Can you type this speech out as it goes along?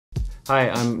Hi,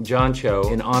 I'm John Cho.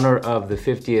 In honor of the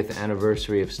 50th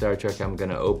anniversary of Star Trek, I'm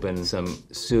gonna open some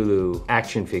Sulu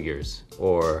action figures,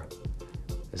 or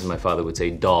as my father would say,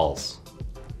 dolls.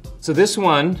 So this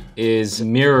one is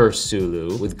Mirror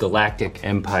Sulu with Galactic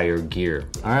Empire gear.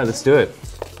 All right, let's do it.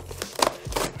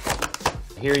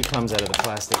 Here he comes out of the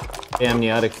plastic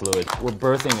amniotic fluid. We're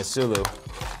birthing a Sulu,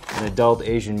 an adult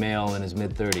Asian male in his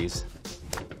mid-30s.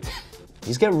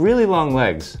 He's got really long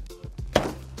legs,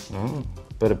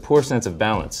 but a poor sense of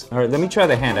balance. All right, let me try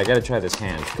the hand. I gotta try this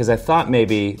hand, because I thought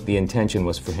maybe the intention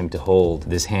was for him to hold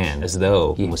this hand as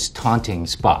though he was taunting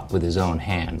Spock with his own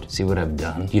hand. See what I've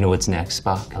done? You know what's next,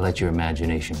 Spock? I'll let your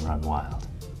imagination run wild.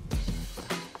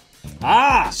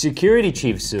 Ah! Security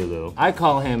Chief Sulu. I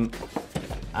call him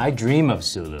I Dream of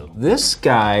Sulu. This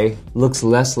guy looks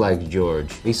less like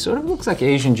George. He sort of looks like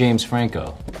Asian James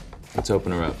Franco. Let's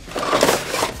open her up.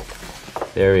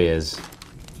 There he is.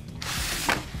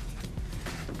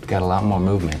 Got a lot more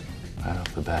movement right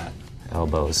off the bat.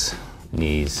 Elbows,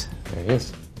 knees. There he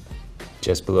is.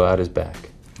 Just blew out his back.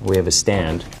 We have a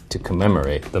stand to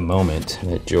commemorate the moment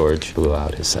that George blew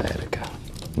out his sciatica.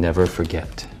 Never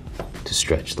forget to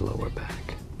stretch the lower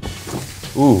back.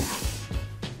 Ooh,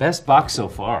 best box so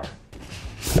far.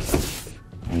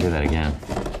 I'll do that again,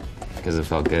 because it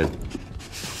felt good.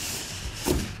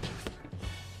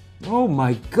 Oh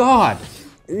my God!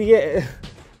 Yeah,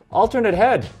 alternate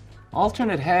head.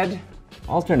 Alternate head,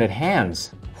 alternate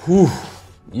hands. Whew.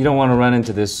 You don't want to run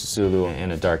into this Sulu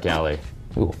in a dark alley.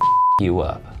 It will f you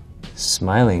up.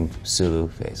 Smiling Sulu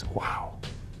face, wow.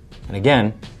 And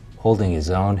again, holding his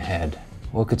own head.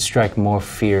 What could strike more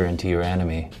fear into your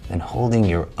enemy than holding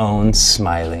your own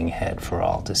smiling head for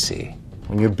all to see?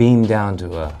 When you're beamed down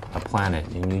to a planet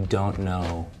and you don't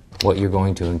know what you're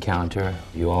going to encounter,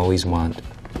 you always want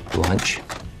lunch,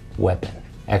 weapon,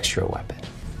 extra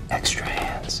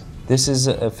hands. This is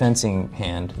a fencing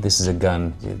hand. This is a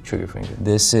gun, trigger finger.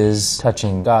 This is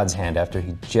touching God's hand after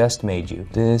he just made you.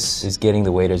 This is getting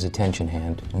the waiter's attention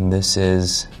hand. And this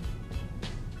is,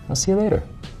 I'll see you later.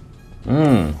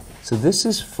 So this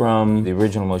is from the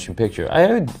original motion picture.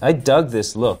 I dug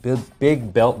this look.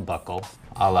 Big belt buckle,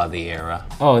 a la the era.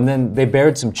 Oh, and then they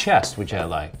bared some chest, which I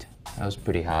liked. That was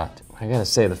pretty hot. I gotta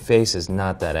say, the face is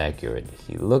not that accurate.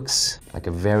 He looks like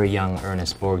a very young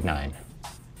Ernest Borgnine.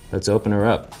 Let's open her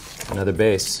up. Another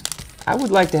base. I would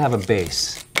like to have a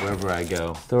base wherever I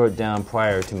go. Throw it down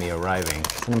prior to me arriving.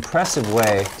 It's an impressive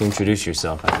way to introduce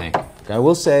yourself, I think. I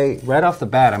will say, right off the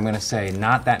bat, I'm gonna say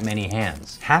not that many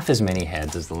hands. Half as many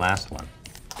heads as the last one.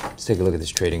 Let's take a look at this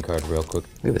trading card real quick.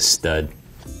 Look at this stud.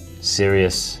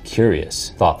 Serious, curious,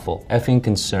 thoughtful, effing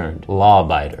concerned,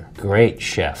 law-abider, great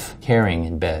chef, caring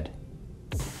in bed.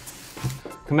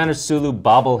 Commander Sulu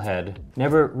bobblehead.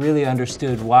 Never really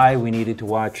understood why we needed to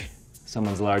watch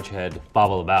someone's large head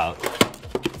bobble about,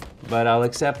 but I'll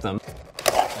accept them.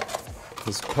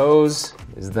 His pose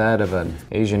is that of an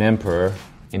Asian emperor,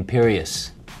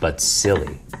 imperious but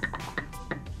silly.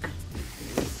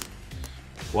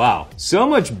 Wow, so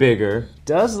much bigger.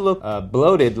 Does look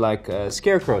bloated like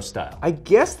Scarecrow style. I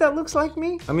guess that looks like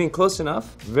me. I mean, close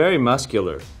enough. Very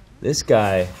muscular. This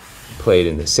guy played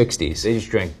in the 60s. They just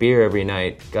drank beer every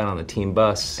night, got on the team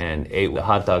bus, and ate the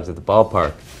hot dogs at the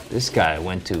ballpark. This guy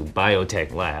went to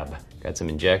biotech lab, got some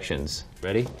injections.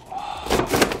 Ready?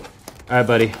 All right,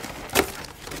 buddy.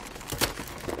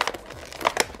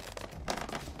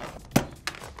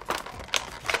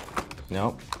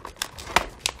 Nope.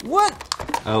 What?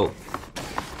 Oh.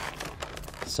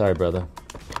 Sorry, brother.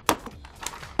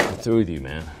 I'm through with you,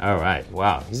 man. All right,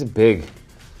 wow, he's a big,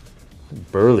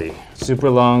 burly, super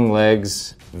long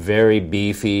legs, very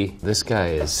beefy. This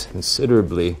guy is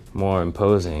considerably more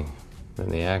imposing than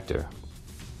the actor.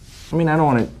 I mean, I don't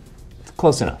want to,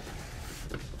 close enough.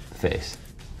 Face.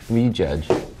 You judge.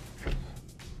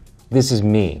 This is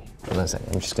me. Listen,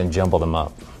 I'm just gonna jumble them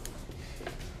up.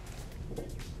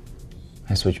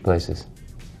 I switch places.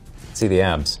 See the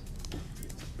abs.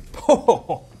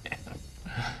 Oh, man.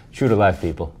 True to life,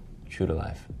 people. True to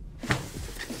life.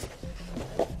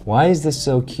 Why is this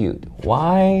so cute?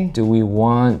 Why do we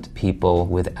want people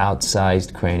with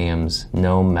outsized craniums,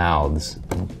 no mouths,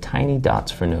 and tiny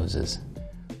dots for noses?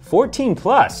 14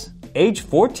 plus. Age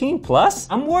 14 plus?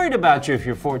 I'm worried about you if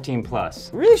you're 14 plus.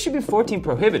 It really should be 14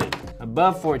 prohibited.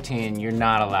 Above 14, you're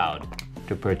not allowed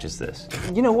to purchase this.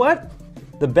 You know what?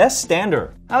 The best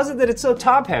stander. How is it that it's so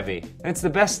top heavy and it's the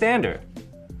best stander?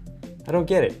 I don't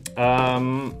get it.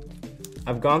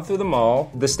 I've gone through them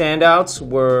all. The standouts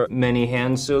were Many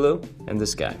Hands Sulu and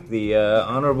this guy. The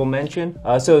honorable mention.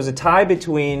 So it was a tie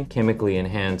between chemically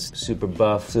enhanced super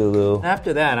buff Sulu.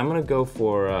 After that, I'm gonna go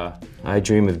for I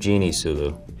Dream of Genie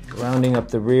Sulu. Rounding up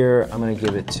the rear, I'm gonna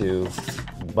give it to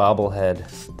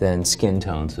bobblehead, then skin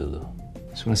tone Sulu.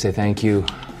 Just wanna say thank you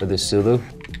for this Sulu.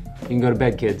 You can go to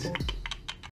bed, kids.